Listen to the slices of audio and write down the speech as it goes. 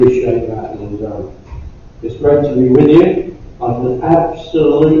It's great to be with you. I can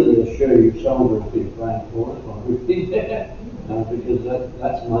absolutely assure you someone has been praying for us while we've been there, because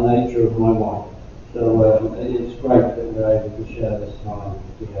that's my nature of my wife. So it's great that we're able to share this time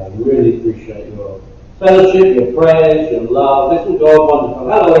together. Really appreciate your fellowship, your prayers, your love. This is God wonderful.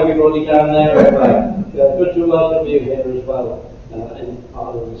 Hello everybody down there. Good to welcome you here as well in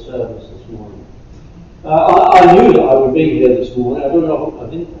part of the service this morning. I knew that I would be here this morning. I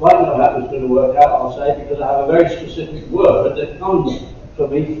didn't quite know how it was going to work out, I'll say, because I have a very specific word that comes for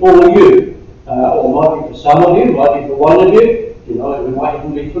me for you. Or might be for some of you, might be for one of you. You know, it might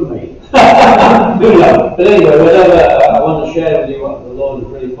even be for me. Who knows? But anyway, whatever, I want to share with you what the Lord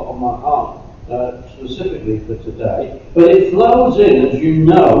has really put on my heart, specifically for today. But it flows in, as you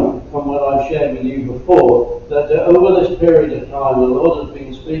know, from what I've shared with you before, that over this period of time, the Lord has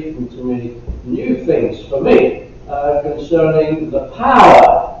been speaking to me new things for me concerning the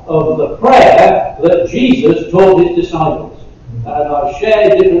power of the prayer that Jesus taught his disciples. And I've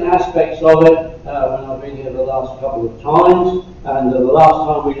shared different aspects of it when I've been here the last couple of times. And the last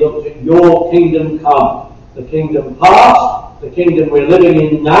time we looked at your kingdom come, the kingdom past, the kingdom we're living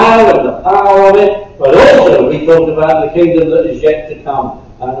in now and the power of it, but also we talked about the kingdom that is yet to come.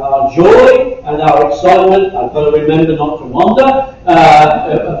 And our joy and our excitement, I've got to remember not to wander,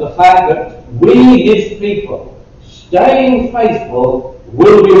 of the fact that we, his people, staying faithful,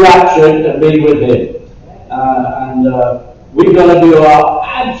 will be raptured and be with him. We've got to do our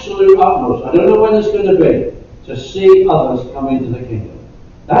absolute utmost. I don't know when it's going to be, to see others come into the kingdom.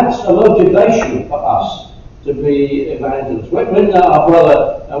 That's a motivation for us to be evangelists. When our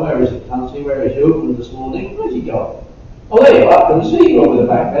brother, where is he? Can't see where he's opened this morning. Where's he gone? Oh, there you are. I can see you over the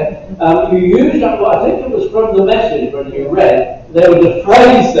back there. You used up, well, I think it was from the message when you read, there was a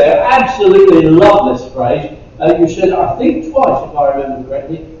phrase there, absolutely love this phrase. You said, I think twice, if I remember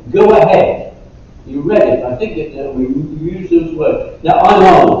correctly, go ahead. You read it. I think we used those words. Now,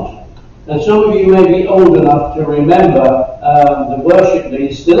 I'm old, and some of you may be old enough to remember the worship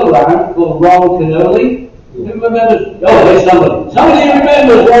leader still around called Ron Canoli. Who remembers? Oh, there's somebody. Somebody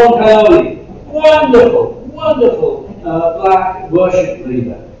remembers Ron Canoli. Wonderful, wonderful black worship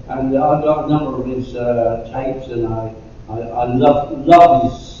leader. And I've got a number of his tapes, and I love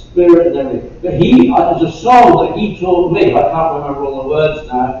his spirit and everything. But there's a song that he taught me. I can't remember all the words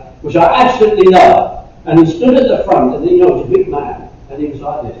now, which I absolutely love. And he stood at the front, and he's a big man, and he was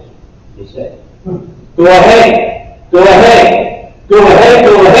like this. He said, go ahead, go ahead, go ahead,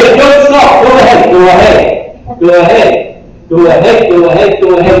 go ahead, don't stop, go ahead, go ahead, go ahead, go ahead, go ahead,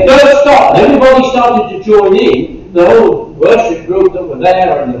 go ahead, don't stop. And everybody started to join in, the whole worship group that were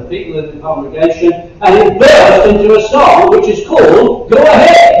there and the people in the congregation, and it burst into a song which is called Go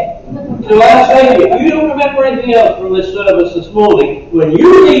Ahead. So I say to you, if you don't remember anything else from this service this morning, when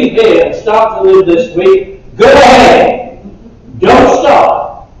you leave here and start to live this week, go ahead. Don't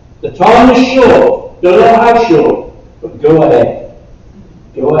stop. The time is short. Don't know how short, but go ahead.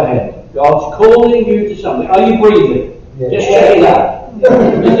 Go ahead. God's calling you to something. Are you breathing? Yes. Just check it out.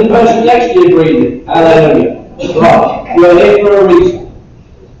 Is the person next to you breathing? Hallelujah. Right. You're here for a reason.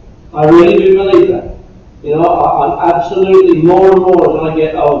 I really do believe that. You know, I'm absolutely more and more as I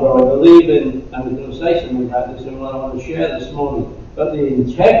get older, I believe in, and we're going to say something about this in what I want to share this morning, but the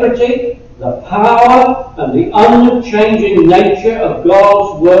integrity, the power, and the unchanging nature of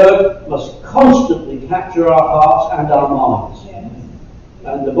God's Word must constantly capture our hearts and our minds.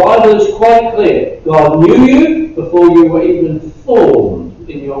 And the Bible is quite clear. God knew you before you were even formed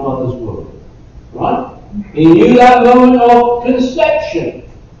in your mother's womb. Right? He knew that moment of conception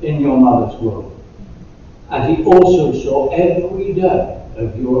in your mother's womb. And he also saw every day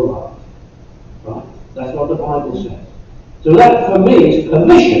of your life. Right? That's what the Bible says. So that for me is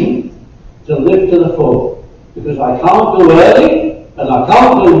permission to live to the full. Because I can't go early and I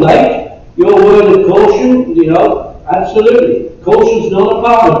can't go late. Your word of caution, absolutely. Caution's not a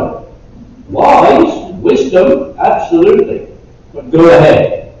part of it. Wise, wisdom, absolutely. But go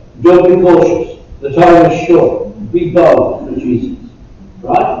ahead. Don't be cautious. The time is short. Be bold for Jesus.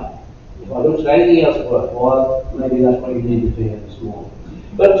 Right? If I don't say anything else worthwhile, maybe that's what you needed to hear this morning.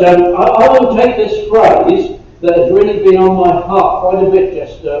 But I want to take this phrase that has really been on my heart quite a bit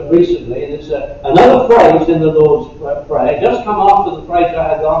just recently, and it's another phrase in the Lord's Prayer. It does come after the phrase I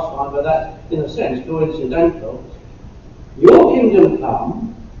had last time, but that's, in a sense, coincidental. Your kingdom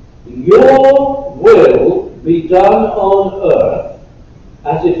come, your will be done on earth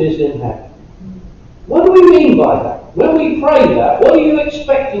as it is in heaven. What do we mean by that? When we pray that, what are you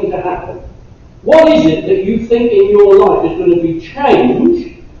expecting to happen? What is it that you think in your life is going to be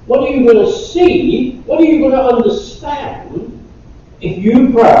changed? What are you going to see? What are you going to understand if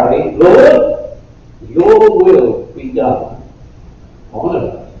you pray, Lord, your will be done on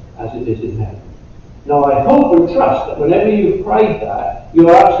earth as it is in heaven. Now I hope and trust that whenever you've prayed that,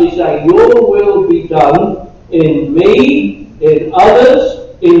 you're actually saying, your will be done in me, in others,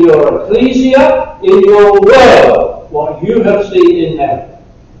 in your ecclesia, in your world, what you have seen in heaven.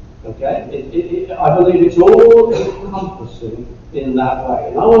 Okay? I believe it's all encompassing in that way.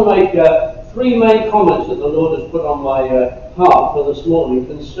 And I want to make three main comments that the Lord has put on my heart for this morning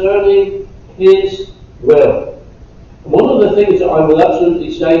concerning His will. And one of the things that I will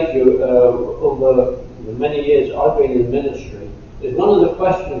absolutely say to you over the many years I've been in ministry is one of the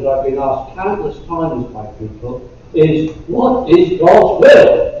questions I've been asked countless times by people is, what is God's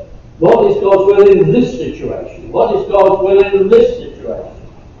will? What is God's will in this situation? What is God's will in this situation?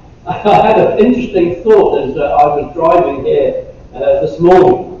 I had an interesting thought as I was driving here this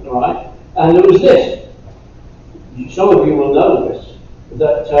morning, right? And it was this. Some of you will know this,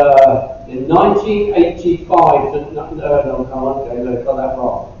 that in 1985 to, no, I got that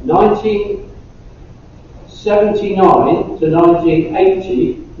wrong. 1979 to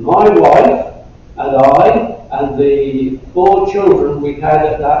 1980, my wife and I and the 4 children we had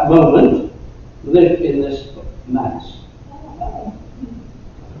at that moment lived in this manse.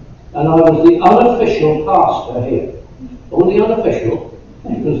 And I was the unofficial pastor here. Only unofficial,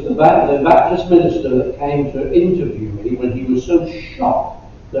 because the Baptist minister that came to interview me when he was so shocked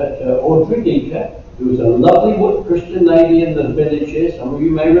that Audrey Deaker, who was a lovely Christian lady in the village here, some of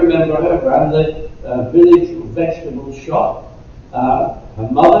you may remember her, ran the village vegetable shop. Her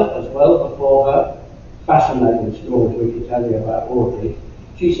mother as well before her. Fascinating stories we could tell you about Audrey.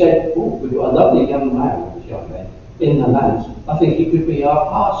 She said, oh, we've got a lovely young man, this young man, in the manse. I think he could be our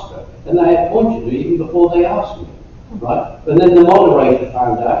pastor. And they appointed me even before they asked me. Right? And then the moderator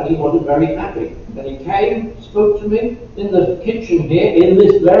found out and he wasn't very happy. And he came, spoke to me in the kitchen here, in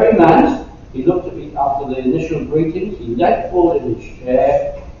this very manse. He looked at me after the initial greetings. He leant forward in his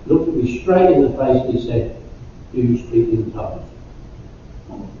chair, looked at me straight in the face and he said, do you speak in tongues?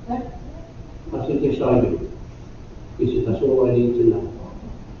 I said, yes, I do. He said, that's all I need to know.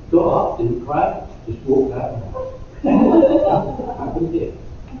 Got up, didn't cry, just walked out. Happened here.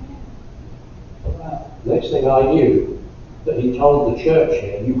 Next thing I knew, that he told the church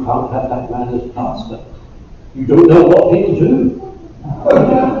here, you can't have that man as pastor. You don't know what he'll do.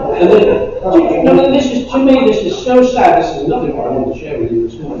 And then, this is, to me, this is so sad. This is nothing what I want to share with you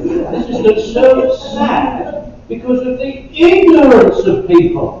this morning. This is so sad because of the ignorance of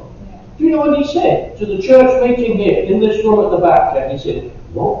people. Do you know what he said to the church meeting here, in this room at the back there? He said,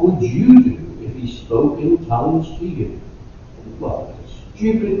 what would you do if he spoke in tongues to you? Well,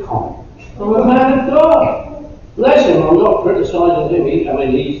 stupid comment from a man of God. Bless him, I'm not criticising him. He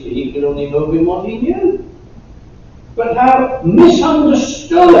could only move in what he knew. But how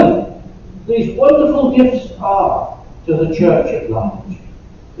misunderstood these wonderful gifts are to the church at large.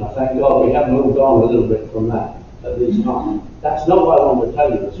 Now, thank God we have moved on a little bit from that at this time. That's not what I want to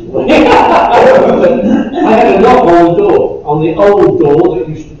tell you this morning. I had a knock on the door, on the old door that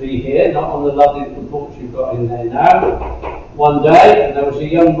used to be here, not on the lovely little porch you've got in there now. One day, and there was a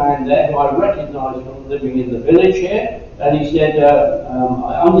young man there who I recognised from living in the village here, and he said,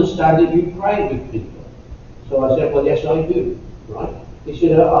 I understand that you pray with people. So I said, well, yes, I do. Right? He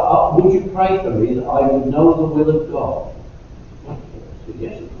said, would you pray for me that I would know the will of God? I said,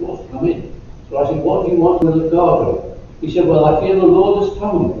 yes, of course, come in. So I said, what do you want the will of God of? He said, well, I feel the Lord has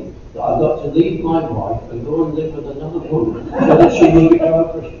told me that I've got to leave my wife and go and live with another woman so that she will become a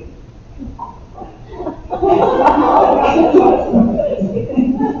Christian.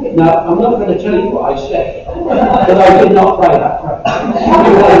 Now, I'm not going to tell you what I said, but I did not pray that prayer.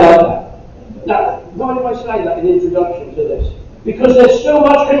 Now, why do I say that in introduction to this? Because there's so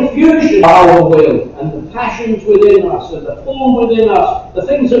much confusion in our will, and the passions within us, and the pull within us, the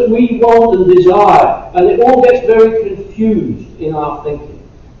things that we want and desire, and it all gets very confused in our thinking.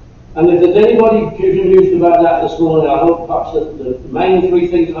 And if there's anybody confused about that this morning, I hope perhaps the main 3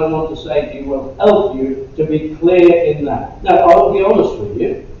 things I want to say to you will help you to be clear in that. Now, I'll be honest with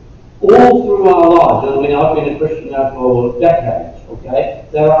you, all through our lives, I've been a Christian now for decades, okay,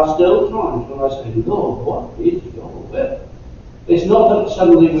 there are still times when I say, Lord, what is your will? It's not that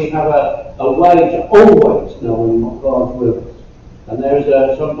suddenly we have a way to always knowing what God's will is. And there is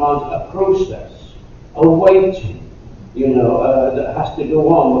sometimes a process, a waiting, that has to go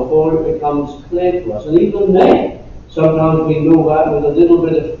on before it becomes clear to us. And even then, sometimes we move out with a little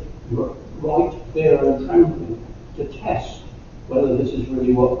bit of right fear and trembling to test whether this is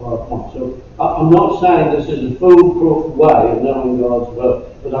really what God wants. So I'm not saying this is a foolproof way of knowing God's will,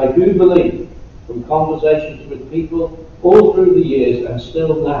 but I do believe from conversations with people all through the years and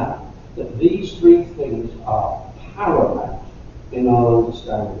still now, that these three things are paramount in our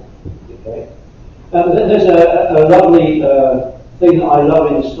understanding. Okay? There's a lovely thing that I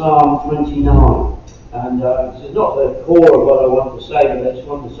love in Psalm 29. And this is not the core of what I want to say, but I just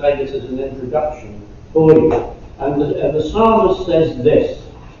want to say this as an introduction for you. And the psalmist says this: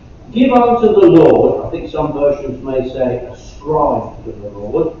 "Give unto the Lord," I think some versions may say, "ascribe to the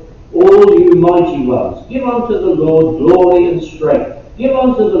Lord, all you mighty ones. Give unto the Lord glory and strength. Give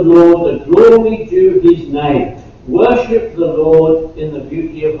unto the Lord the glory due his name. Worship the Lord in the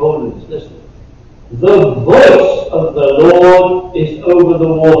beauty of holiness." Listen. "The voice of the Lord is over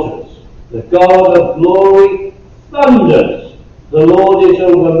the waters. The God of glory thunders. The Lord is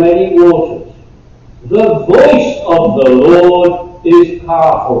over many waters. The voice of the Lord is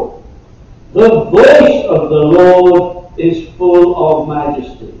powerful. The voice of the Lord is full of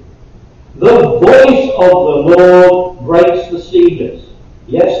majesty. The voice of the Lord breaks the cedars.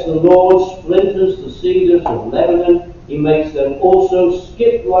 Yes, the Lord splinters the cedars of Lebanon. He makes them also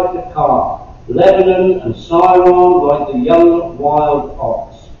skip like a calf. Lebanon and Syron like the young wild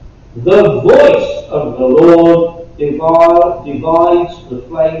ox. The voice of the Lord divides the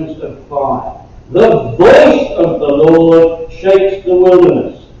flames of fire. The voice of the Lord shakes the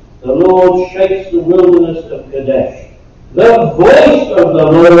wilderness. The Lord shakes the wilderness of Kadesh. The voice of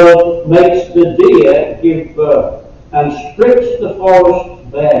the Lord makes the deer give birth, and strips the forest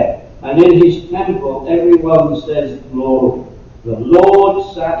bare. And in his temple everyone says glory. The Lord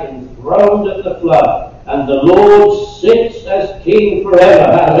sat enthroned at the flood, and the Lord sits as king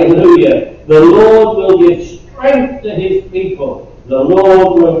forever." Hallelujah. "The Lord will give strength to his people. The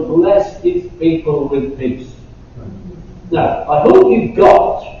Lord will bless his people with peace." Now, I hope you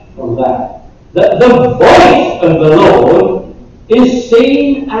got from that the voice of the Lord is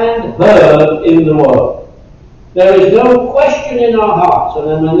seen and heard in the world. There is no question in our hearts,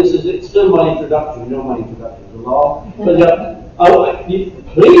 and this is it's still my introduction. You know my introduction is a lot, but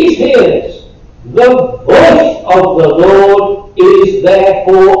please hear this. The voice of the Lord is there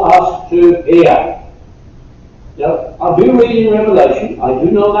for us to hear. Now, I do read in Revelation, I do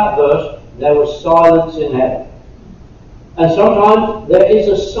know that verse, there was silence in heaven. And sometimes there is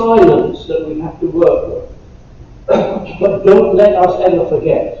a silence that we have to work with. But don't let us ever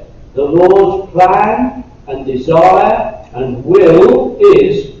forget, the Lord's plan and desire and will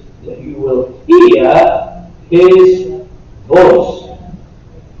is that you will hear his voice.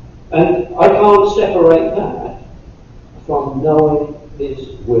 And I can't separate that from knowing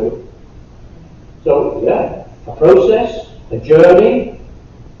his will. So, yeah, a process, a journey,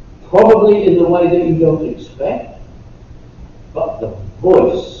 probably in the way that you don't expect, but the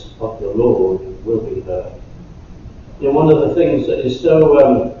voice of the Lord will be heard. You know, one of the things that is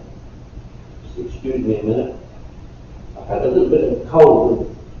so, excuse me a minute, I've had a little bit of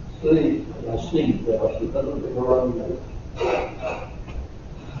cold and I sneezed there, I should a little bit more on there.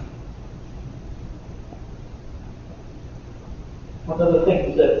 One of the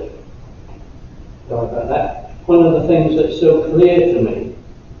things that's so clear to me,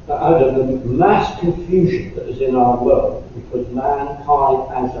 out of the mass confusion that is in our world, because mankind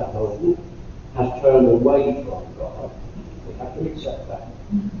as a whole has turned away from God, we have to accept that.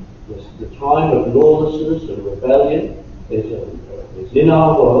 The time of lawlessness and rebellion is in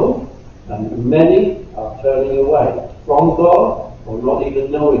our world, and many are turning away from God or not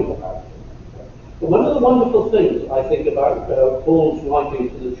even knowing about Him. But one of the wonderful things I think about Paul's writing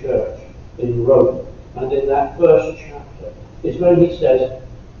to the church in Rome, and in that first chapter, is when he says,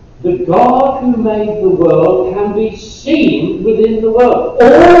 the God who made the world can be seen within the world.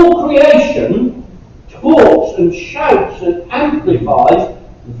 All creation talks and shouts and amplifies,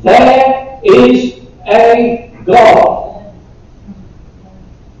 there is a God.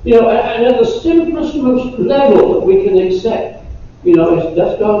 You know, and at the simplest, most level that we can accept, you know, is,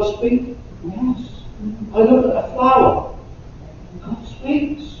 does God speak? Yes. I look at a flower. God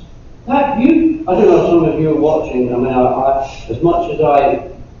speaks. That you, I don't know if some of you are watching, I mean, I, as much as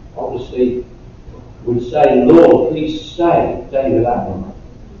I obviously would say, Lord, please stay, David Attenborough.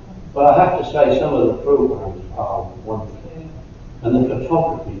 But I have to say, some of the programs are wonderful. And the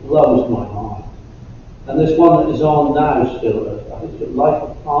photography blows my mind. And this one that is on now still, I think it's Life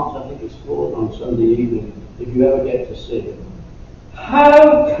of Plants, I think it's called, on Sunday evening, if you ever get to see it.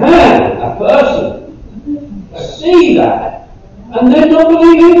 How can a person see that and then not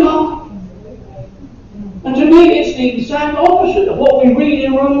believe in God? And to me, it's the exact opposite of what we read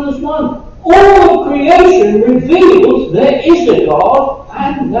in Romans 1. All of creation reveals there is a God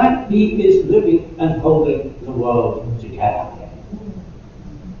and that He is living and holding the world together.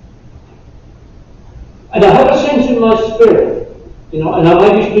 And I have a sense in my spirit You know, and I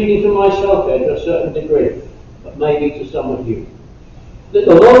may be speaking to myself here to a certain degree, but maybe to some of you. That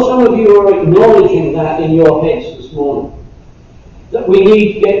although some of you are acknowledging that in your heads this morning, that we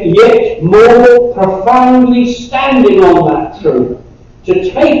need to get yet more profoundly standing on that truth to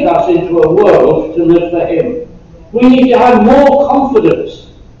take us into a world to live for Him. We need to have more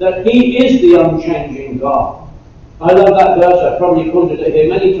confidence that He is the unchanging God. I love that verse. I've probably quoted it here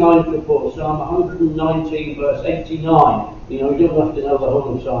many times before. Psalm 119, verse 89. You know, you don't have to know the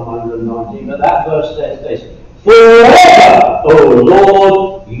whole of Psalm 119, but that verse says this: "Forever, O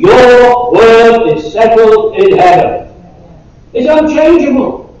Lord, your word is settled in heaven." It's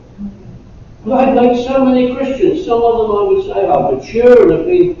unchangeable. But I've met so many Christians. Some of them, I would say, are mature and have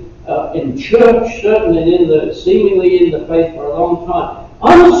been in church, certainly seemingly in the faith for a long time,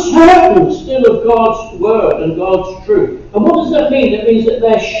 uncertain still of God's word and God's truth. And what does that mean? It means that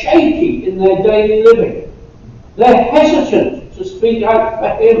they're shaky in their daily living. They're hesitant to speak out for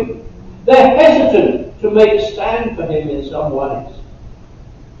Him. They're hesitant to make a stand for Him in some ways.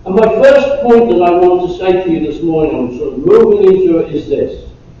 And my first point that I want to say to you this morning, I'm sort of moving into it, is this: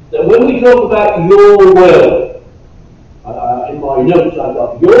 that when we talk about your will, in my notes I've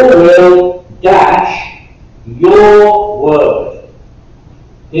got your will dash your word.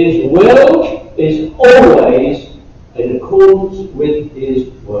 His will is always in accordance with His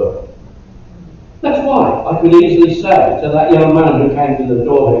word. That's why I could easily say to that young man who came to the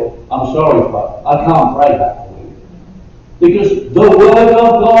door here, "I'm sorry, but I can't pray that for you." Because the word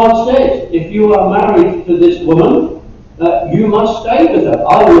of God says, if you are married to this woman, you must stay with her.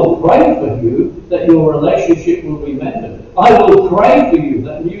 I will pray for you that your relationship will be mended. I will pray for you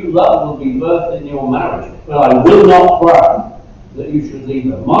that new love will be birthed in your marriage. But I will not pray that you should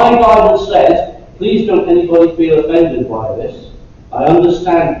leave her. My Bible says, please don't anybody feel offended by this. I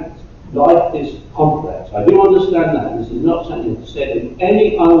understand life is complex. I do understand that. This is not something said in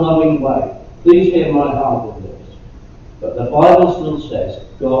any unloving way. Please hear my heart with this. But the Bible still says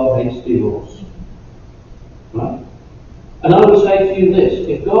God hates divorce. Right? And I would say to you this: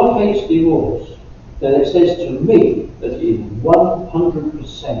 if God hates divorce, then it says to me that He is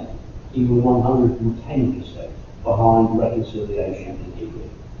 100%, even 110% behind reconciliation and healing.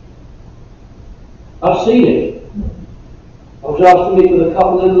 I've seen it. I was asked to meet with a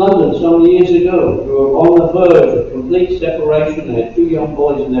couple in London some years ago who were on the verge of complete separation. They had 2 young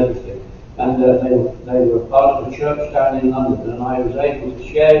boys and everything. And they were part of a church down in London, and I was able to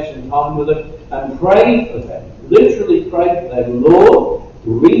share some time with them and pray for them. Literally pray for them. Lord,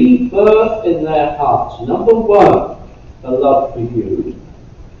 rebirth in their hearts. Number one, a love for you.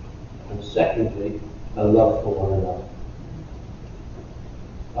 And secondly, a love for one another.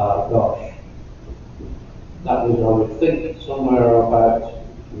 Gosh. That was, I would think, somewhere about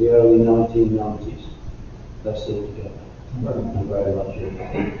the early 1990s. Let's see it together. I'm very much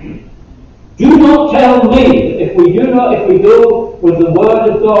in. Do not tell me if we go with the word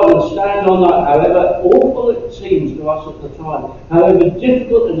of God and stand on that, however awful it seems to us at the time, however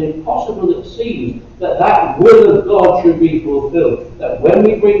difficult and impossible it seems, that will of God should be fulfilled. That when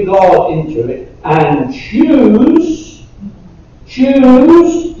we bring God into it and choose,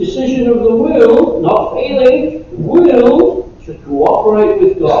 decision of the will, not feeling, will to cooperate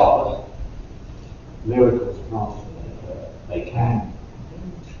with God, miracles can't occur. They can.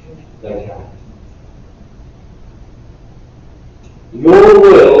 They can. Your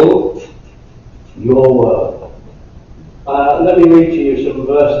will, your word. Let me read to you some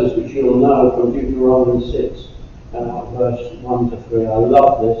verses which you'll know from Deuteronomy 6, verse 1 to 3. I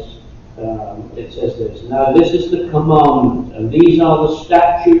love this. It says this: "Now this is the commandment, and these are the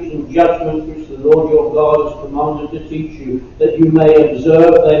statutes and judgments which the Lord your God has commanded to teach you, that you may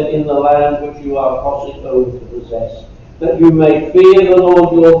observe them in the land which you are crossing over to possess, that you may fear the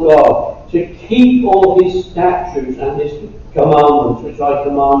Lord your God, to keep all His statutes and His commandments which I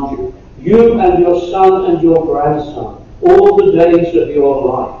command you, you and your son and your grandson, all the days of your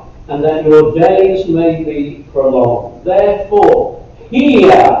life, and that your days may be prolonged. Therefore,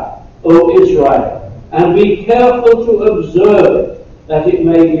 hear, O Israel, and be careful to observe it, that it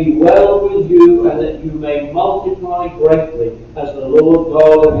may be well with you, and that you may multiply greatly, as the Lord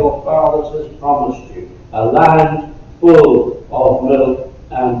God of your fathers has promised you, a land full of milk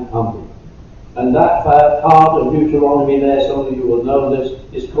and honey." And that part of Deuteronomy there, some of you will know this,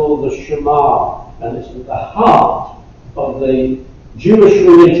 is called the Shema, and it's at the heart of the Jewish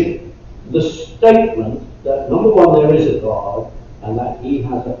religion. The statement that, number one, there is a God, and that He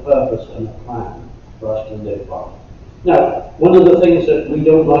has a purpose and a plan for us to live by. Now, one of the things that we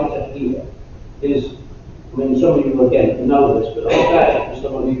don't like to hear is, I mean, some of you again know this, but I'll say it,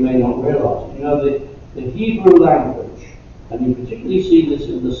 some of you may not realise. You know, the Hebrew language and you particularly see this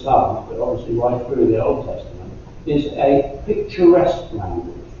in the Psalms, but obviously right through the Old Testament, is a picturesque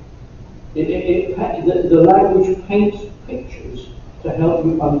language. The language paints pictures to help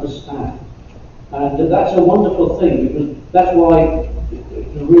you understand. And that's a wonderful thing, because that's why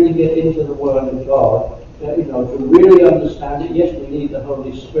to really get into the Word of God, to really understand it, yes, we need the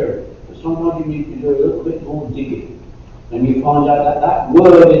Holy Spirit, but sometimes you need to do a little bit more digging. And you find out that that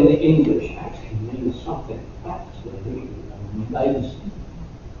word in the English actually means something absolutely amazing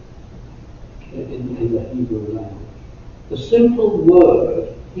in the Hebrew language. The simple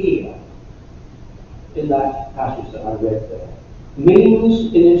word here, in that passage that I read there,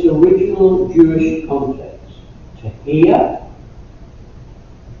 means in its original Jewish context to hear,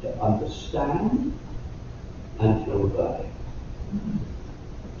 to understand, and to obey.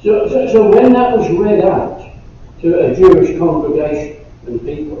 So when that was read out to a Jewish congregation and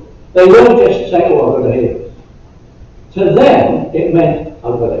people, they weren't just saying, oh, I've got to hear this. To them, it meant,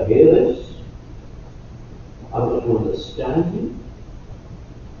 I've got to hear this, I've got to understand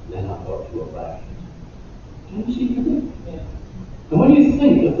it, then I've got to obey it. Can you see that? Yeah. And when you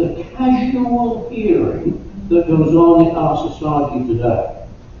think of the casual hearing that goes on in our society today,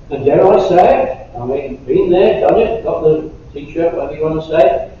 and dare I say it, I mean, been there, done it, got the t-shirt, whatever you want to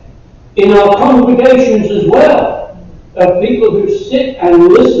say, in our congregations as well, of people who sit and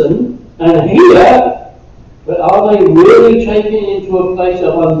listen and hear, but are they really taken into a place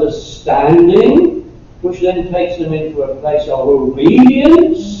of understanding, which then takes them into a place of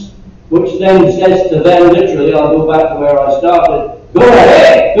obedience, which then says to them, literally, I'll go back to where I started, go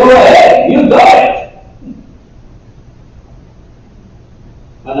ahead, you got it.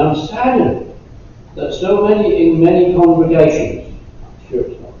 And I'm saddened that so many, in many congregations, I'm sure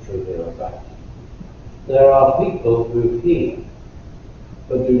it's not true here or back, there are people who hear,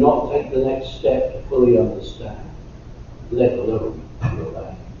 but do not take the next step to fully understand, let alone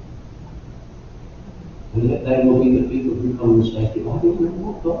obey. And yet they will be the people who come and say to you, I don't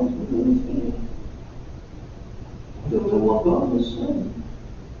know what God's doing here. I don't know what God is saying.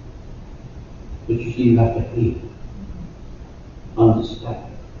 But you see, you have to hear,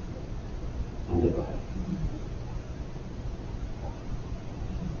 understand, and obey.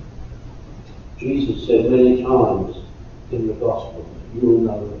 Jesus said many times in the Gospel, you will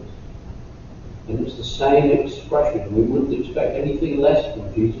know it. And it's the same expression. We wouldn't expect anything less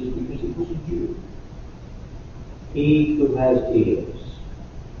from Jesus because he was a Jew. He who has ears,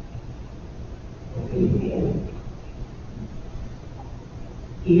 can hear.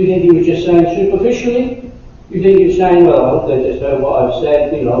 Do you think he was just saying superficially? Do you think he was saying, well, I hope they just heard what I've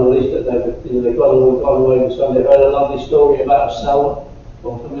said, at least that they've gone away with something, they've heard a lovely story about a sower,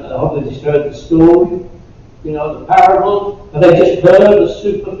 or something. I hope they just heard the story, the parable. Have they just heard the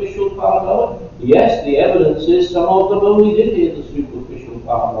superficial part of it? Yes, the evidence is some of them only did hear the superficial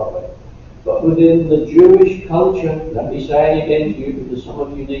part of it. But within the Jewish culture, let me say it again to you, because some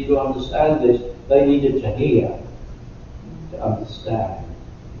of you need to understand this, they needed to hear, to understand,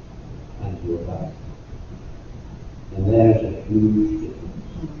 and to obey. And there's a huge difference.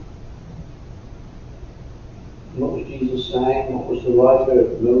 What was Jesus saying? What was the writer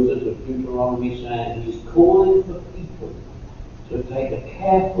of Moses of Deuteronomy saying? He's calling for people to take a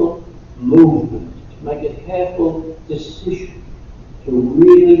careful movement, to make a careful decision, to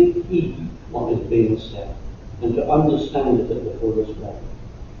really heed what is being said, and to understand it at the fullest level.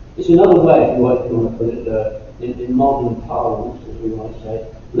 It's another way, if you want to put it, in modern parlance, as we might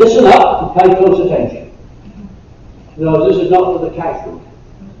say, listen up and pay close attention. This is not for the casual.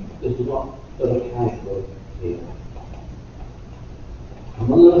 This is not for the casual here. And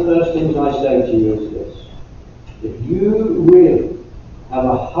one of the first things I say to you is this. If you really have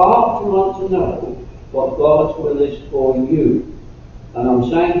a heart to want to know what God's will is for you, and I'm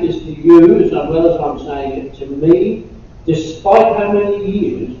saying this to you as well as I'm saying it to me, despite how many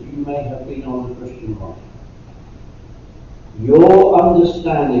years you may have been on the Christian life, your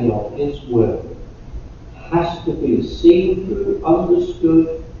understanding of His will has to be seen through,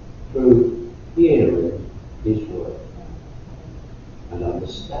 understood through hearing His word and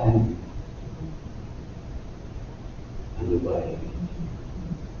understanding and obeying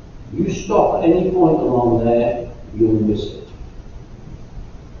it. You stop at any point along there, you'll miss it.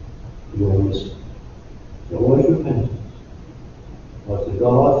 You'll miss it. There's always repentance. But the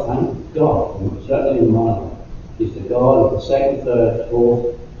God, thank God, and certainly in my life, is the God of the second, third,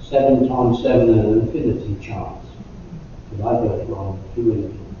 fourth, 7 times 7 and an infinity chance. If I go wrong, too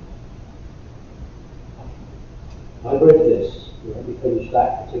many. I read this. Let me finish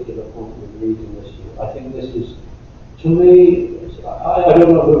that particular point with reading this to you. I think this is, to me, I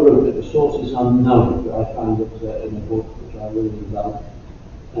don't know who wrote it. The source is unknown, but I found it in a book which I really love.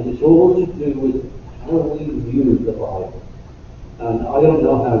 And it's all to do with how we view the Bible. And I don't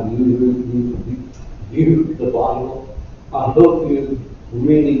know how you view the Bible. I hope you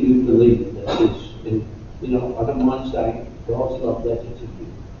really do believe that it's, I don't mind saying God's love letter to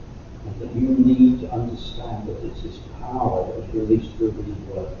you. And that you need to understand that it's His power that is released through His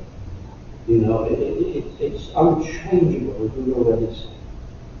word. It's unchangeable, as we've already said.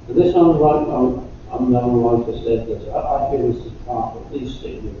 And this unknown writer said this. I feel this is powerful. Please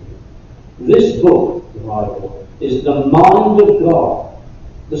stick with me. This book, the Bible, is the mind of God,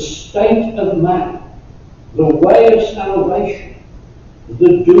 the state of man, the way of salvation,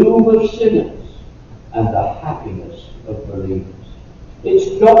 the doom of sinners, and the happiness of believers.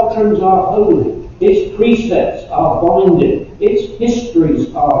 Its doctrines are holy, its precepts are binding, its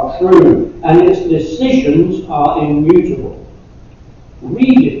histories are true, and its decisions are immutable.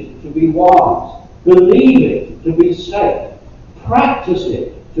 Read it to be wise, believe it to be safe, practice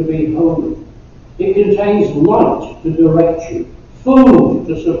it to be holy. It contains light to direct you, food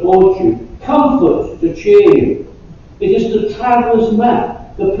to support you, comfort to cheer you. It is the traveller's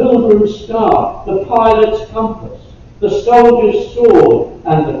map, the pilgrim's staff, the pilot's compass, the soldier's sword,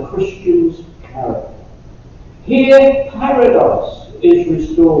 and the Christian's character. Here paradise is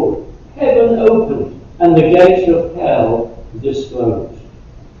restored, heaven opened, and the gates of hell disclosed.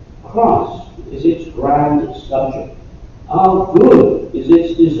 Christ is its grand subject. Our good is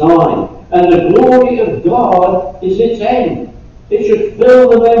its design, and the glory of God is its end. It should fill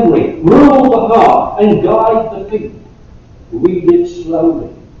the memory, rule the heart, and guide the feet. Read it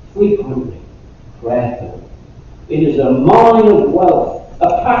slowly, frequently, prayerfully. It is a mine of wealth,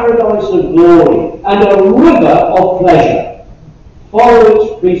 a paradise of glory, and a river of pleasure. Follow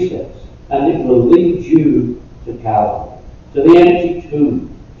its precepts, and it will lead you to Calvary, to the empty tomb,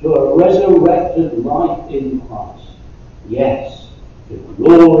 to a resurrected life in Christ. Yes, to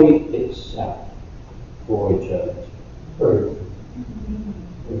glory itself for eternity.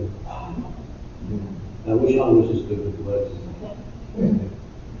 I wish I was as good with words as that.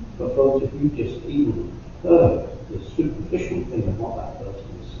 But folks, if you just even heard the superficial thing of what that person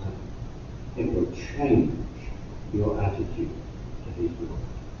is saying, it will change your attitude to His word.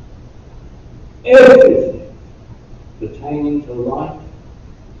 Everything pertaining to life,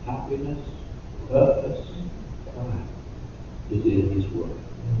 happiness, purpose, plan is in His word.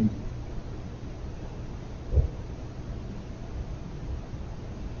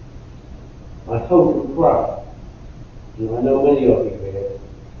 I hope and pray. I know many of you here,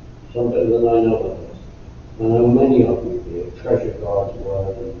 some better than I know others. I know many of you here treasure God's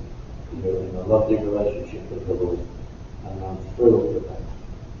word and you're in a lovely relationship with the Lord. And I'm thrilled with that.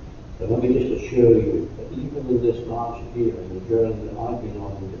 But let me just assure you that even in this last year and the journey that I've been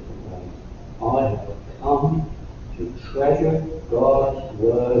on in different ways, I have come to treasure God's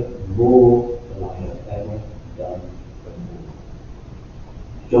word more than I have ever done before.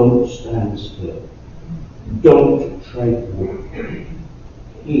 Don't stand still. Don't tread water.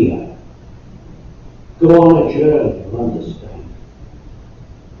 Hear. Go on a journey to understand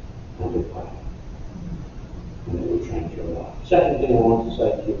and to pray. And it will change your life. Second thing I want to say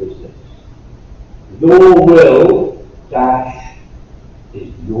to you is this. Your will, is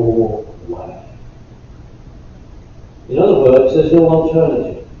your way. In other words, there's no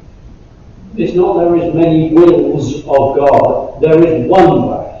alternative. It's not there is many wills of God, there is one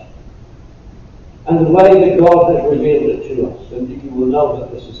way. And the way that God has revealed it to us, and you will know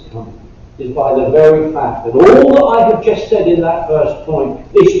that this is coming, is by the very fact that all that I have just said in that first point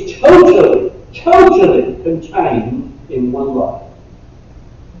is totally contained in one life.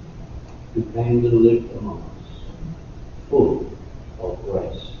 Who came to live among us, full of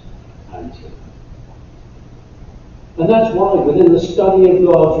grace and truth. And that's why within the study of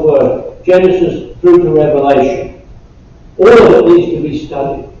God's Word, Genesis through to Revelation, all of it needs to be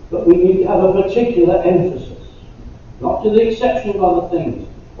studied. But we need to have a particular emphasis, not to the exception of other things,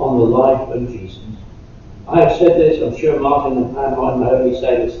 on the life of Jesus. I have said this, I'm sure Martin and Pam might have heard me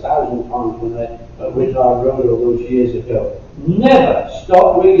say this 1,000 times when they retired road all those years ago. Never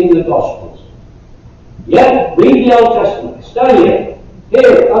stop reading the Gospels. Yet, read the Old Testament, study it,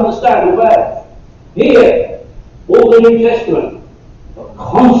 hear it, understand it well. Hear all the New Testament, but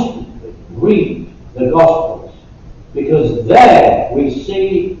constantly read the Gospels, because there we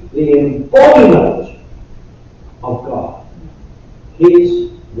see the embodiment of God,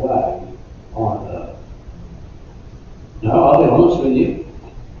 His way on earth. Now, I'll be honest with you,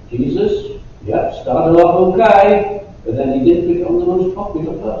 Jesus, started off okay, but then He didn't become the most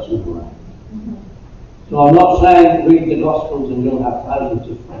popular person around. So I'm not saying read the Gospels and you'll have thousands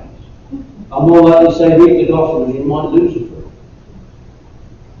of friends. I'm more likely to say read the Gospels and you might lose a friend.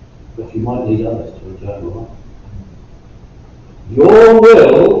 but you might lead others to eternal life. Your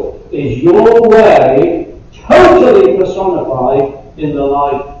will is your way, totally personified in the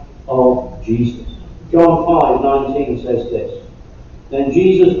life of Jesus. John 5:19 says this. Then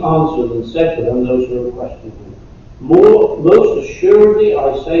Jesus answered and said to them, those who were questioning him, most assuredly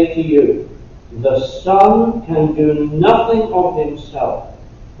I say to you, the Son can do nothing of himself,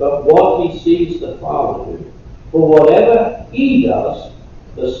 but what he sees the Father do. For whatever he does,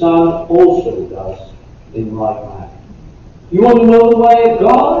 the Son also does in like manner. You want to know the way of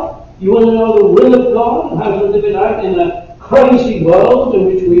God? You want to know the will of God and how to live it out in a crazy world in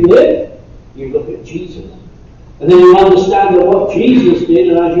which we live? You look at Jesus. And then you understand that what Jesus did,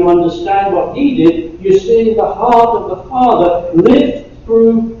 and as you understand what he did, you're seeing the heart of the Father lived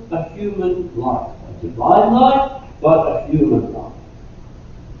through a human life. A divine life, but a human life.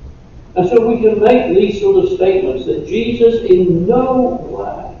 And so we can make these sort of statements that Jesus in no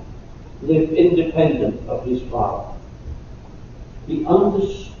way lived independent of his Father. He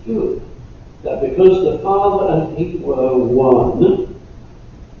understood that because the Father and he were one,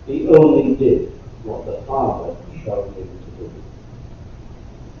 he only did what the Father showed him to do.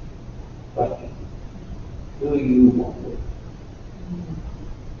 Question. Who you want with?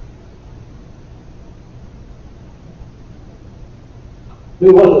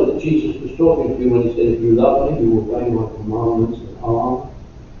 Who was it that Jesus was talking to when he said, if you love me, you will obey my commandments, and I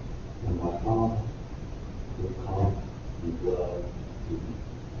and my Father will come and dwell with you.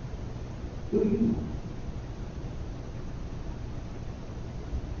 Who are you?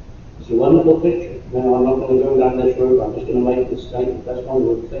 It's a wonderful picture. Now, I'm not going to go down this road, I'm just going to make this statement. That's one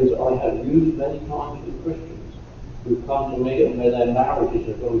of the things that I have used many times with Christians who come to me and where their marriages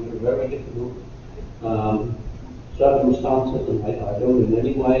are going through very difficult circumstances, and I don't in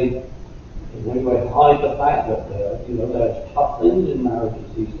any way hide the fact that there's tough things in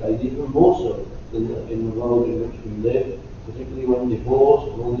marriages these days, even more so in the world in which we live, particularly when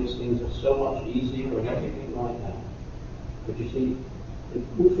divorce and all these things are so much easier and everything like that. But you see,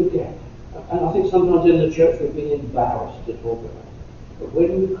 we forget, and I think sometimes in the church we're being embarrassed to talk about it. But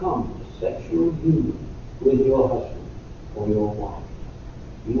when you come to sexual union with your husband or your wife,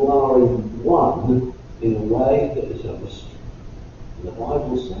 you are in one in a way that is a mystery. And the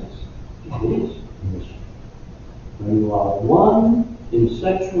Bible says it is a mystery. When you are one in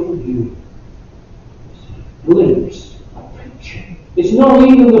sexual union, it's a glimpse, a picture. It's not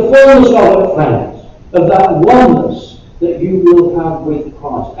even the fullness of it, friends, of that oneness that you will have with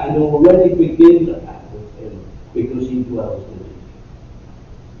Christ and already begin to have with him because he dwells in you.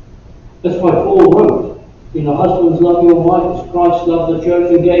 That's why Paul wrote, husbands, love your wives as Christ loved the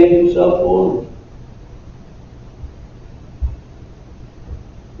church and gave himself for them.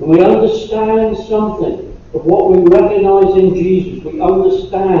 And we understand something of what we recognize in Jesus. We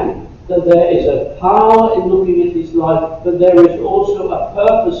understand that there is a power in looking at his life, but there is also a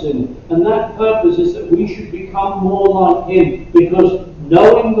purpose in it. And that purpose is that we should become more like him, because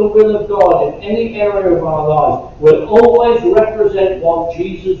knowing the will of God in any area of our lives will always represent what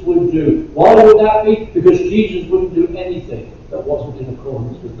Jesus would do. Why would that be? Because Jesus wouldn't do anything that wasn't in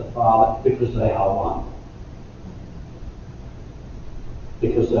accordance with the Father, because they are one.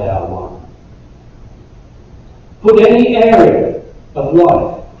 Because they are one. Put any area of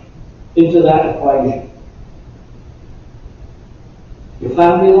life into that equation. Your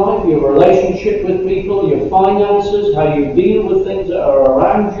family life, your relationship with people, your finances, how you deal with things that are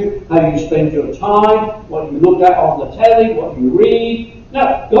around you, how you spend your time, what you look at on the telly, what you read.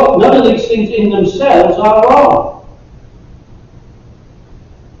 No, God, none of these things in themselves are wrong.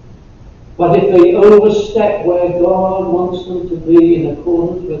 But if they overstep where God wants them to be in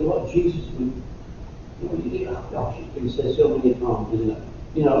accordance with what Jesus would, gosh, it's been said so many times, isn't it?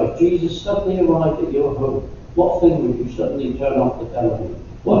 If Jesus suddenly arrived at your home, what thing would you suddenly turn off the television?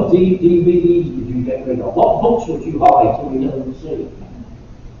 What DVDs would you get rid of? What books would you hide so he doesn't see?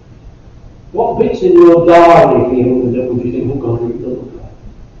 What bits in your diary would you think, oh God, read those?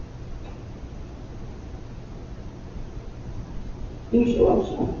 You see what I'm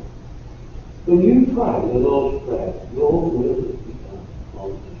saying? When you pray the Lord's Prayer, your will is become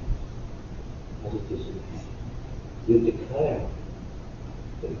on earth as it is in heaven. You declare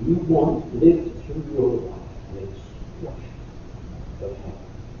that you want lived through your life an expression of heaven.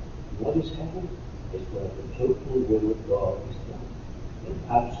 What is heaven? Is where the total will of God is done in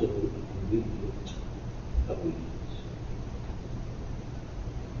absolute immediate obedience.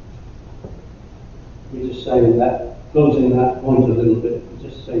 We just say that, closing that point a little bit,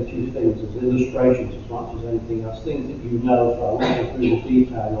 just say two things as illustrations as much as anything else, things that you know, so I won't go through the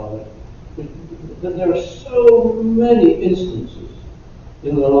detail of it. But there are so many instances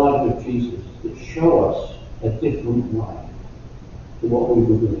in the life of Jesus that show us a different way to what we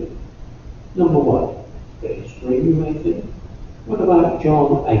would believe. Number one, a bit extreme you may think. What about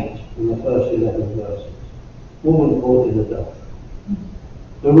John 8 in the first 11 verses? Woman caught in adultery.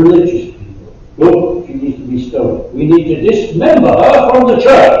 The religious people. Look, she needs to be stoned. We need to dismember her from the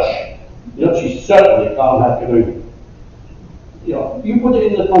church. You know, she certainly can't have communion. You know, you put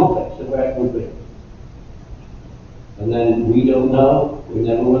it in the context of where it would be. And then we don't know, we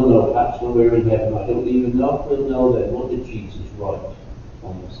never will know, perhaps when we're in heaven, I don't even know if we'll know then, what did Jesus write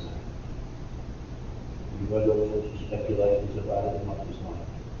on the sand? You've heard all sorts of speculations about it as much as I have.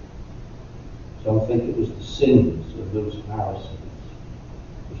 Some think it was the sins of those Pharisees,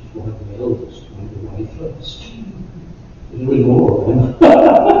 which is why the eldest went away first. There was more of them.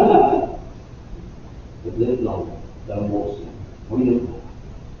 But lived longer, done more sin. We don't know.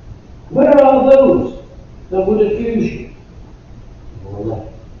 Where are those that would accuse you? You're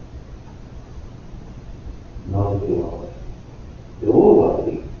left. Neither do I. Go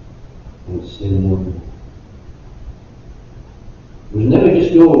away and sin no more. It was never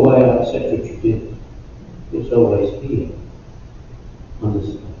just go away and accept what you did. It's always here.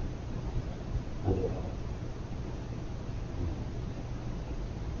 Understand?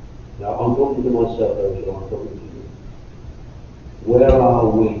 Now I'm talking to myself as I'm talking to you. Where are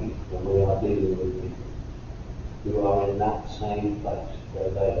we when we are dealing with people who are in that same place where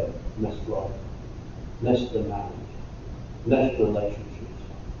they have messed life, messed their marriage, messed relationships,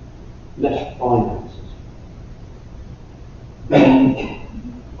 messed finances,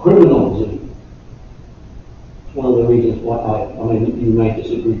 criminals even. It's one of the reasons why I mean, you may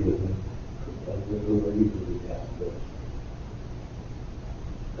disagree with me.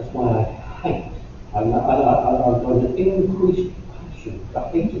 That's why I hate. I've an increased passion for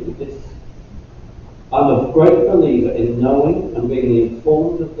hating this. I'm a great believer in knowing and being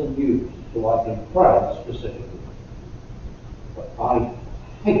informed of the news so I can pray specifically. But I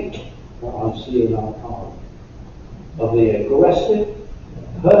hate what I see in our time of the aggressive,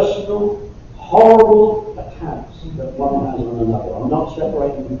 personal, horrible attacks that one has on another. I'm not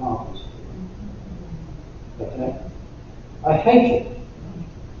separating parties. Okay? I hate it.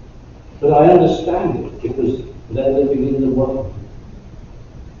 But I understand it because they're living in the world.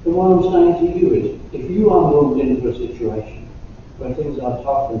 And what I'm saying to you is, if you are moved into a situation where things are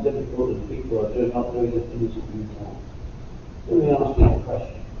tough and difficult and people are not doing the things that you want, let me ask you a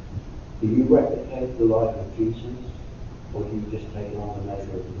question. Do you replicate the life of Jesus, or do you just take on the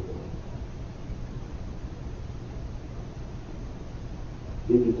measure of the world?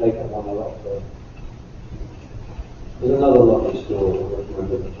 You can take that one a lot further. There's another lovely story I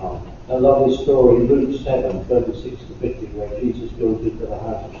remember at the time. A lovely story in Luke 7, 36 to 50, where Jesus goes into the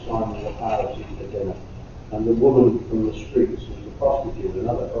house of Simon the Pharisee for dinner. And the woman from the streets, who's a prostitute,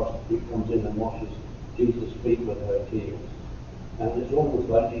 another prostitute, comes in and washes Jesus' feet with her tears. And it's almost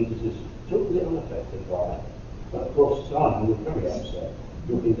like Jesus is totally unaffected by it. But of course Simon was very upset,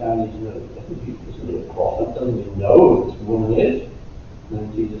 looking down his nose. Isn't he a prophet? Doesn't he know who this woman is? And then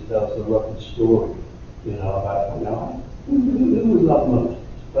Jesus tells the lovely story, you know, about, you know, who would love most?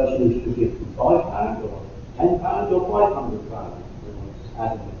 The person who's forgiven £5 or £10 or £500.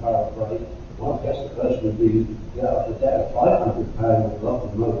 Adding the paraphrase, well, I guess the person would be, the debt of £500 would love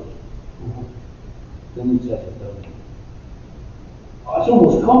the most. Then he says it, doesn't he? Oh, it's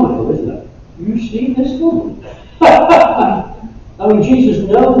almost comical, isn't it? You've seen this woman. I mean, Jesus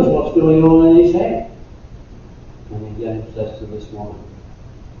knows what's going on in his head. And he then says to this woman,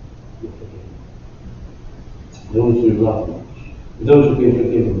 you're forgiven. Those who love much, those who have been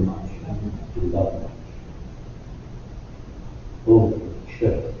forgiven much, who love much. Only the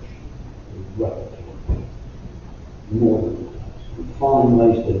church is replicate more than that. We find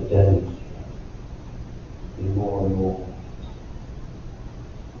ways to demonstrate in more and more ways.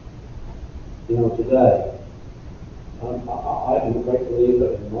 You know, today, I am a great believer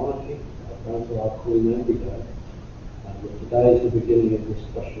in monarchy. I pray for our Queen every day. And today is the beginning of this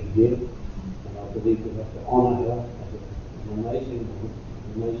special year. And I believe we have to honour her as an amazing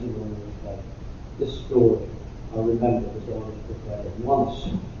woman of faith. This story, I remember as I was prepared. Once,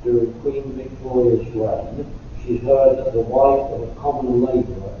 during Queen Victoria's reign, she heard that the wife of a common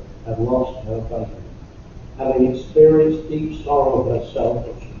labourer had lost her baby. Having experienced deep sorrow herself,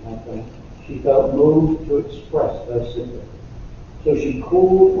 that she had done, she felt moved to express her sympathy. So she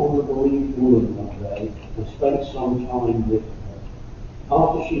called on the bereaved woman one day and spent some time with her.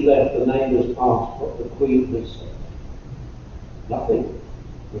 After she left, the neighbours asked what the Queen had said. Nothing,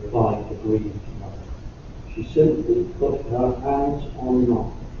 replied the bereaved mother. She simply put her hands on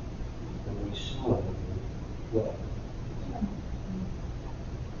Lot and we silently wept.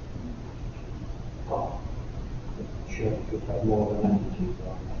 church would have more of an attitude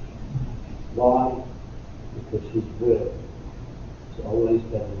like that. Why? Because his will is always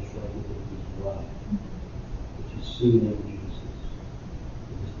demonstrated in his way, which is seen in Jesus.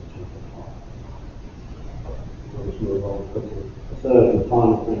 It is the truth of heart. Let's move on quickly. The third and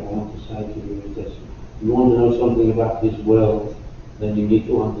final thing I want to say to you is this. If you want to know something about his will, then you need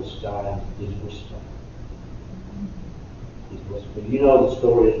to understand his whisper. His whisper. You know the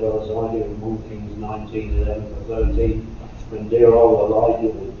story as well as I do in 1 Kings 19, 11 to 13, when dear old Elijah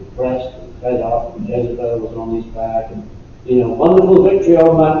was depressed and fed up, and Jezebel was on his back, and wonderful victory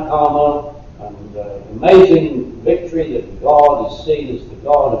on Mount Carmel, and amazing victory that God is seen as the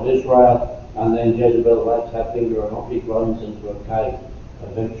God of Israel, and then Jezebel lets her finger and off he runs into a cave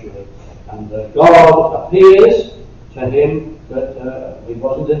eventually. And God appears to him, but it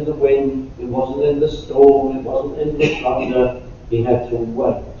wasn't in the wind, it wasn't in the storm, it wasn't in the thunder. He had to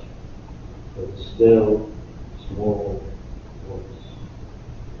wait for the still, small voice.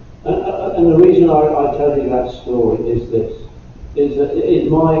 And the reason I tell you that story is this, is that in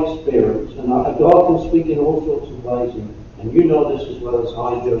my experience, and God can speak in all sorts of ways, and you know this as well as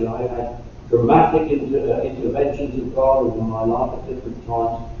I do, and I've had dramatic interventions of God over my life at different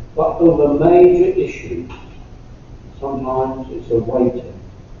times, but over major issues, sometimes it's a waiting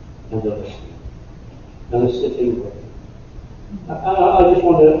and a listening and a sitting with him. I just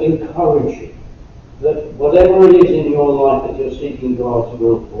want to encourage you that whatever it is in your life that you're seeking God's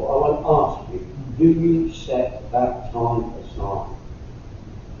will for, I want to ask you, do you set that time aside,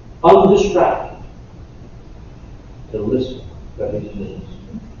 undistracted, to listen for his voice?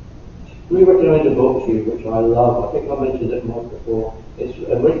 We recommend a book to you which I love. I think I mentioned it once before. It's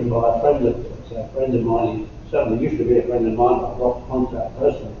written by a friend of mine. He certainly used to be a friend of mine, but I've got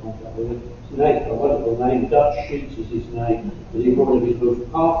personal contact with him. His name, a wonderful name, Dutch Sheets is his name. And he one of his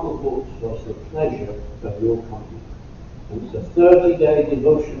most powerful books was The Pleasure of Your Company. And it's a 30-day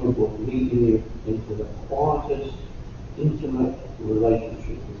devotional book leading you into the quietest, intimate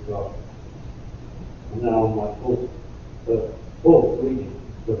relationship with God. And now on my fourth reading,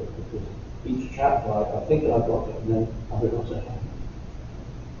 because each chapter I think I've got it, and then I will not say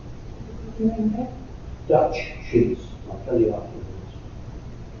Dutch Sheets. I'll tell you afterwards.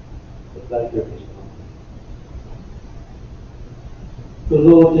 The pleasure of his company. The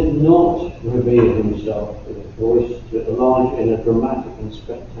Lord did not reveal himself with a voice to Elijah in a dramatic and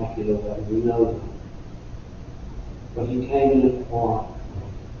spectacular way. We know that. But he came in a quiet way.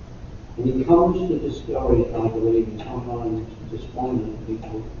 And he comes to discourage, I believe, and sometimes disappointment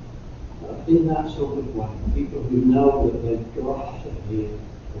people in that sort of way. People who know that they've got to hear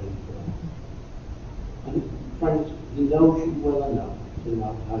from God. And friends, he knows you well enough to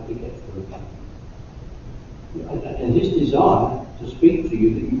know how to get through that. And his desire to speak to you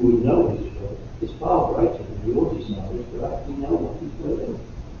that you would know his will is far greater than your desire to actually know what his will is.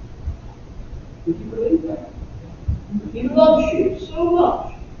 Would you believe that? He loves you so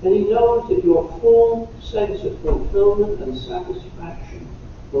much, and he knows that your full sense of fulfillment and satisfaction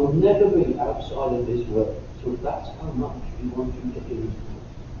will never be outside of his will. So that's how much he wants you to hear his voice.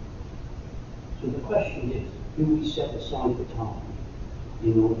 So the question is, do we set aside the time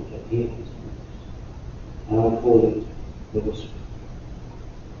in order to hear his voice? And I call it the whisper.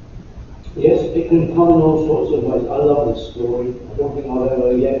 Yes, it can come in all sorts of ways. I love this story. I don't think I've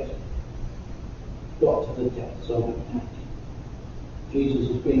ever yet got to the depths of it. Jesus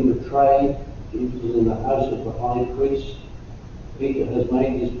is being betrayed. Jesus is in the house of the high priest. Peter has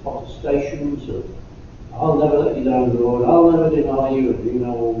made his protestations of, I'll never let you down, Lord, I'll never deny you, and you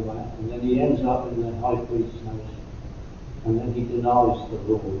know all that. And then he ends up in the high priest's house, and then he denies the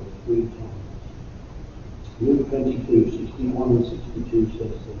Lord 3 times. Luke 22, 61 and 62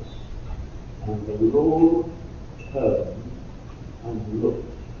 says this, and the Lord turned and looked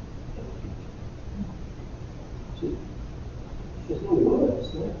at Peter. See, there's no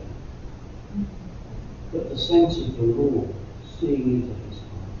words there, but the sense of the Lord seeing into his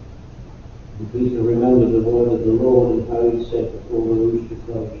heart. And Peter remembered the word of the Lord and how he said before the rooster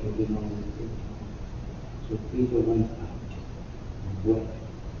crows shall be known in 3 times. So Peter went out and wept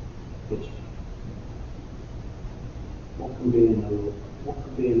bitterly. What can be in the Lord? What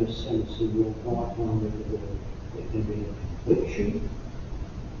can be in a sense in your quiet time with the Lord? It can be a conviction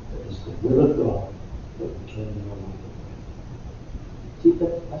that it's the will of God that will turn your life around. See,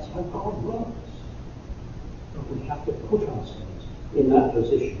 that's how God works. But we have to put ourselves in that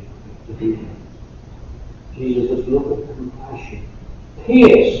position to do that. Jesus' look of compassion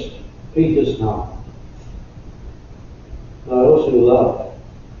pierced Peter's heart. I also love,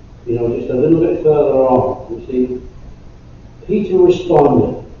 just a little bit further on, you see, Peter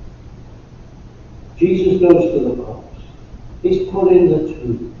responded, Jesus goes to the cross. He's put in the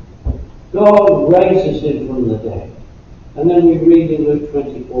tomb. God raises him from the dead. And then we read in Luke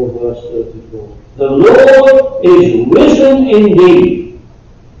 24, verse 34, the Lord is risen indeed.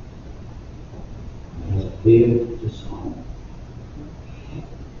 He has appeared to Simon.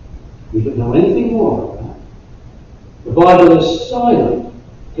 We don't know anything more about that. The Bible is silent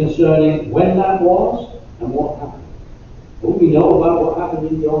concerning when that was and what happened. What we know about what happened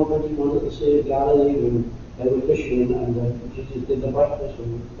in John 21 at the Sea of Galilee when they were fishing and Jesus did the breakfast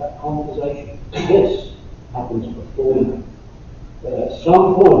and that conversation. This happens before that. But at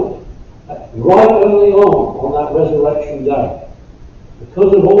some point, right early on that resurrection day,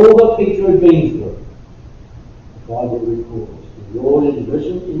 because of all that Peter had been through, the Bible records, the Lord is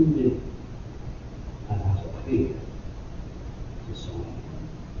risen indeed and has appeared to Simon.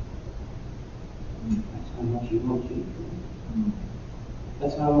 That's how much he wants you to hear.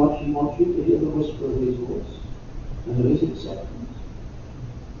 That's how much he wants you to hear the whisper of his voice and of his acceptance.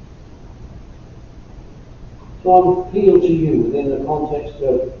 So I appeal to you within the context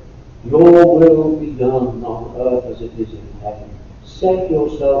of your will be done on earth as it is in heaven. Set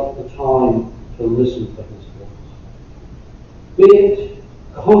yourself the time to listen for his voice. Be it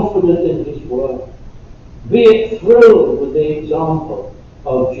confident in his word. Be it thrilled with the example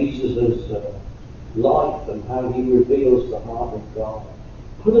of Jesus' life and how he reveals the heart of God.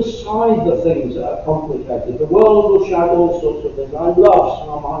 Put aside the things that are complicated. The world will shout all sorts of things. I love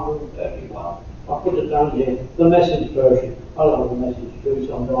Psalm 131. I'll put it down here, the Message version. I love the Message too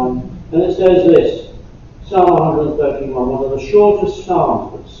sometimes. And it says this, Psalm 131, one of the shortest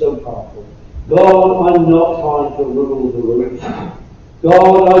psalms, but so powerful. God, I'm not trying to rule the roost.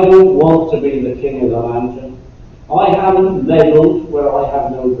 God, I don't want to be the king of the mountain. I haven't meddled where I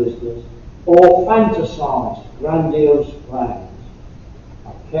have no business, or fantasized grandiose plans.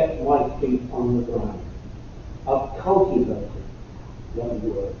 I've kept my feet on the ground. I've cultivated, one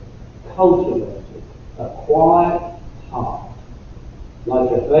word, cultivated a quiet heart,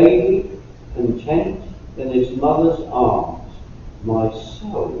 like a baby content in its mother's arms. My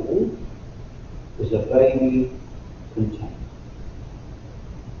soul is a baby content.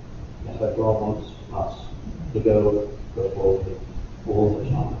 Yes, God wants us to go before him all the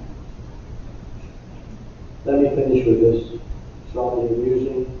time. Let me finish with this slightly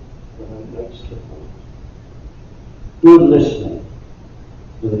amusing next point. Good listening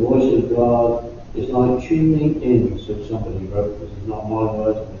to the voice of God is like tuning in, so somebody wrote this, it's not my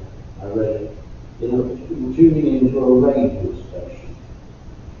words, I read it. Tuning into a radio station.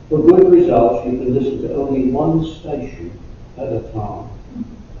 For good results, you can listen to only one station at a time.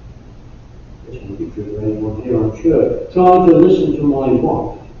 This will be true for anyone here, I'm sure. Trying to listen to my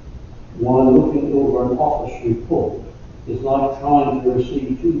wife while looking over an office report is like trying to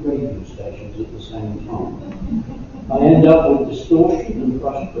receive two radio stations at the same time. I end up with distortion and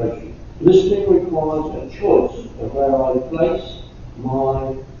frustration. Listening requires a choice of where I place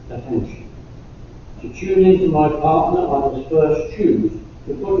my attention. To tune into my partner, I must first choose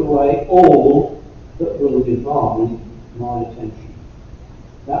to put away all that will divide my attention.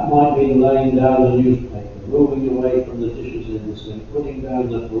 That might be laying down the newspaper, moving away from the dishes in the sink, putting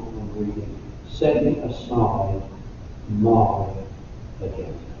down the book and reading, setting aside my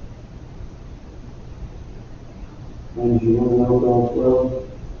agenda. Friends, you want to know God's will?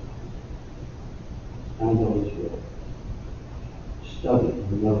 Stand on his will. Study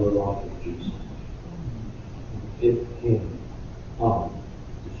and know the life of Jesus. Give him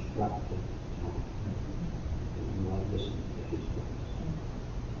undistracted time. And you might listen to his voice.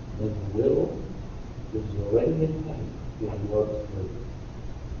 Then the will, which is already in heaven, being worked through,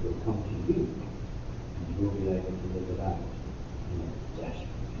 will come to you, and you'll be able to live it out in a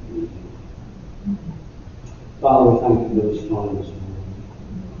desperate need. Father, we thank you for this time this morning.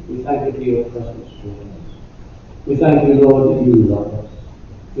 We thank you for your presence with us. We thank you, Lord, that you love us.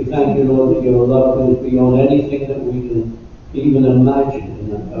 We thank you, Lord, that your love goes beyond anything that we can even imagine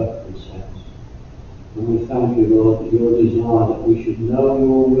in an earthly sense. And we thank you, Lord, that your desire that we should know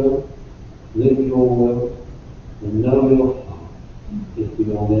your will, live your will, and know your heart is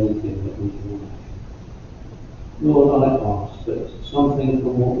beyond anything that we can imagine. Lord, I ask that something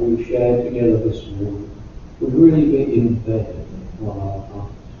from what we've shared together this morning would really be embedded on our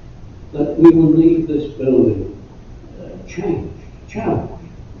hearts. That we will leave this building changed, challenged,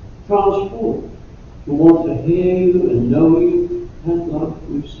 transformed, to want to hear you and know you, and like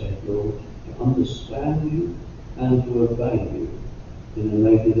we've said, Lord, to understand you and to obey you in a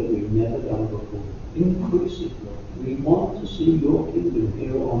measure that we've never done before. Increase it, Lord. We want to see your kingdom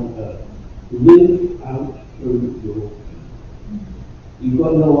here on earth live out through your kingdom. You've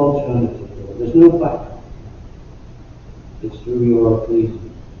got no alternative, Lord. There's no backup. It's through your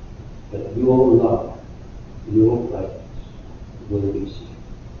pleasing that your love, your praise will be seen.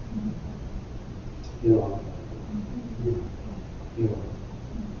 Here are Here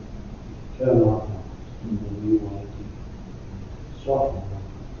are turn our hearts in the new way to soften our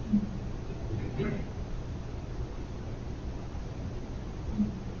hearts.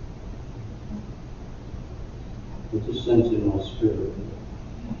 There's a sense in my spirit that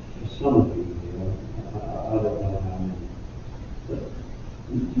for some of you here, I don't know how many, but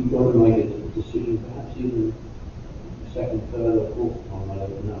you've got to make a decision, perhaps even second, third, or fourth time, I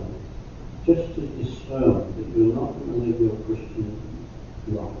don't know, just to discern that you're not going to live your Christian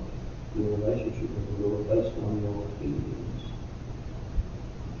life, your relationship with the Lord based on your feelings,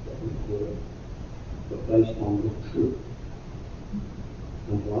 but based on the truth.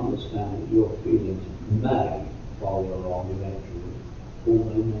 And to understand that your feelings may follow along eventually, or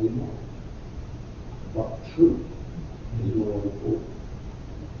they may not. But truth is more important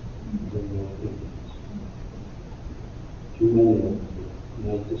than your feelings. Too many of us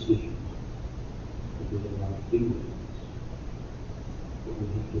make decisions because of our feelings, but we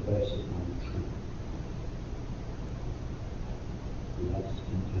have to base it on truth. And that's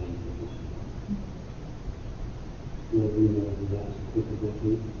contained in this one. Lord, we know that that's a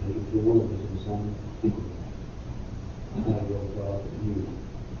difficulty, and each one of us in some degree. I know, Lord God, that you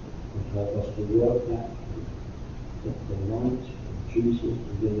would help us to work that, that the light of Jesus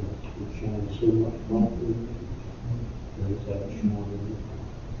within us would shine so much brighter than it's ever shone in the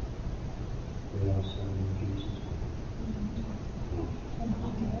past. We are saying in Jesus' name.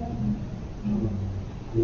 Amen.